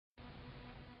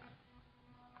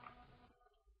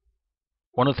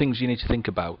One of the things you need to think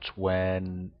about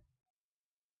when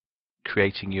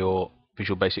creating your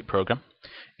Visual Basic program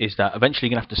is that eventually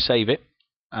you're going to have to save it,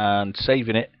 and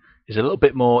saving it is a little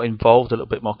bit more involved, a little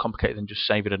bit more complicated than just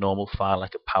saving a normal file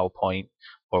like a PowerPoint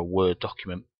or a Word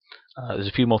document. There's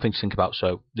a few more things to think about,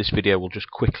 so this video will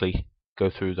just quickly go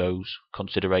through those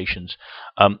considerations.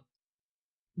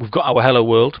 We've got our Hello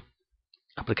World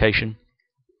application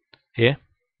here,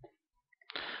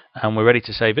 and we're ready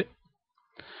to save it.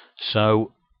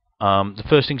 So the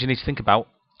first things you need to think about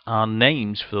are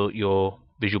names for your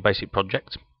Visual Basic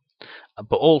project,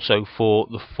 but also for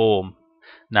the form.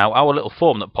 Now, our little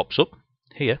form that pops up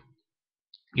here,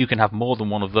 you can have more than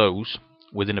one of those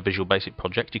within a Visual Basic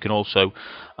project. You can also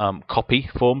copy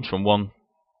forms from one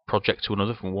project to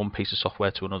another, from one piece of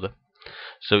software to another.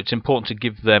 So it's important to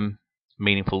give them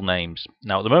meaningful names.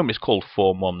 Now, at the moment, it's called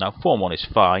Form 1. Now, Form 1 is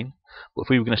fine, but if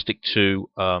we were going to stick to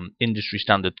industry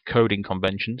standard coding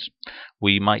conventions,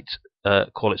 we might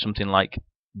call it something like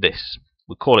this.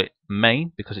 We call it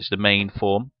main because it's the main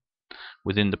form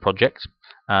within the project,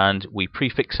 and we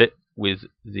prefix it with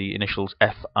the initials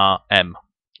FRM,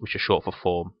 which are short for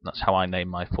form. That's how I name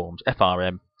my forms,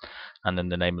 FRM, and then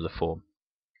the name of the form.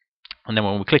 And then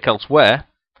when we click elsewhere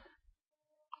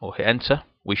or hit enter,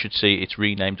 we should see it's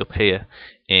renamed up here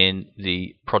in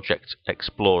the Project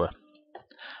Explorer.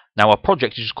 Now, our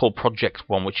project is just called Project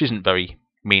 1, which isn't very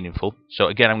meaningful. So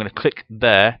again, I'm going to click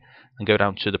there and go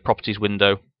down to the Properties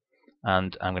window,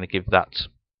 and I'm going to give that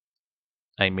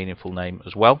a meaningful name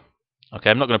as well. Okay,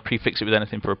 I'm not going to prefix it with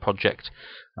anything for a project.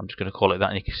 I'm just going to call it that,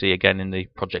 and you can see again in the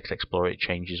Project Explorer it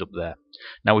changes up there.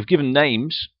 Now, we've given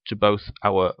names to both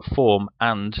our form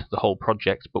and the whole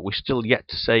project, but we're still yet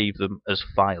to save them as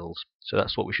files. So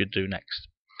that's what we should do next.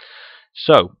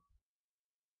 So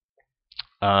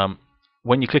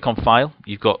when you click on File,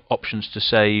 you've got options to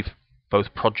save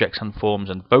both projects and forms,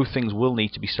 and both things will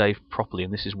need to be saved properly,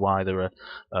 and this is why there are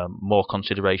more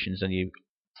considerations than you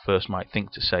first might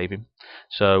think to saving.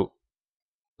 So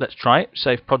let's try it,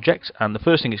 save project, and the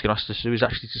first thing it's going to ask us to do is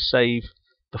actually to save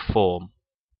the form.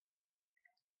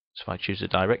 So if I choose a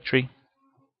directory,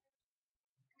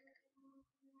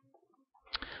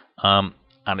 and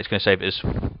it's going to save it as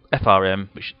FRM,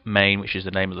 which main, which is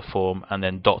the name of the form, and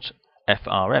then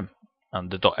 .frm, and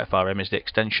the .frm is the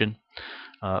extension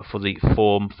for the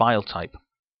form file type.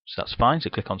 So that's fine, so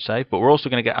click on save, but we're also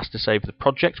going to get asked to save the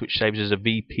project, which saves as a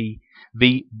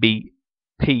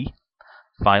VB6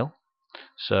 file.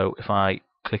 So if I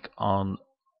click on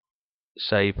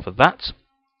save for that,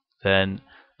 then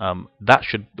that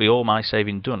should be all my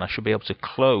saving done. I should be able to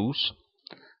close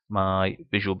my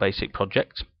Visual Basic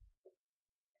project,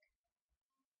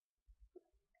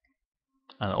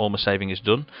 and all my saving is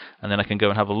done, and then I can go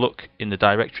and have a look in the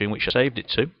directory in which I saved it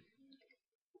to.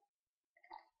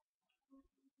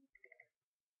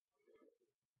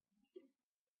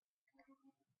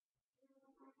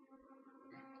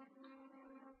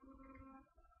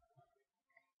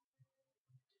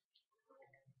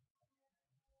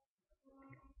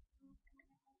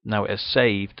 Now it has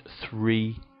saved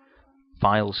 3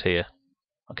 files here.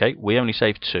 Okay, we only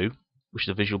saved 2, which is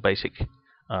the Visual Basic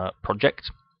project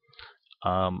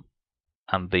and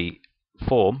the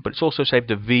form, but it's also saved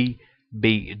a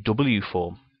VBW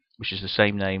form, which is the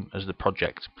same name as the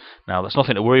project. Now that's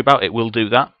nothing to worry about, it will do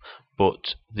that,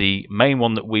 but the main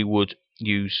one that we would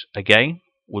use again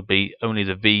would be only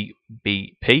the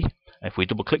VBP. If we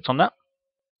double clicked on that,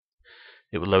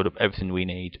 it will load up everything we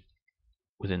need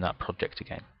within that project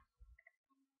again.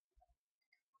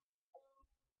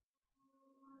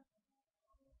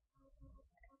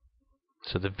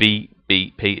 So the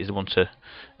VBP is the one to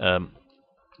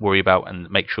worry about,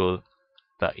 and make sure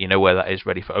that you know where that is,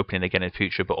 ready for opening again in the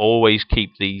future, but always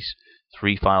keep these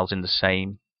 3 files in the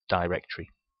same directory.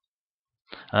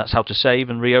 And that's how to save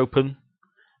and reopen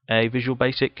a Visual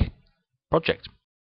Basic project.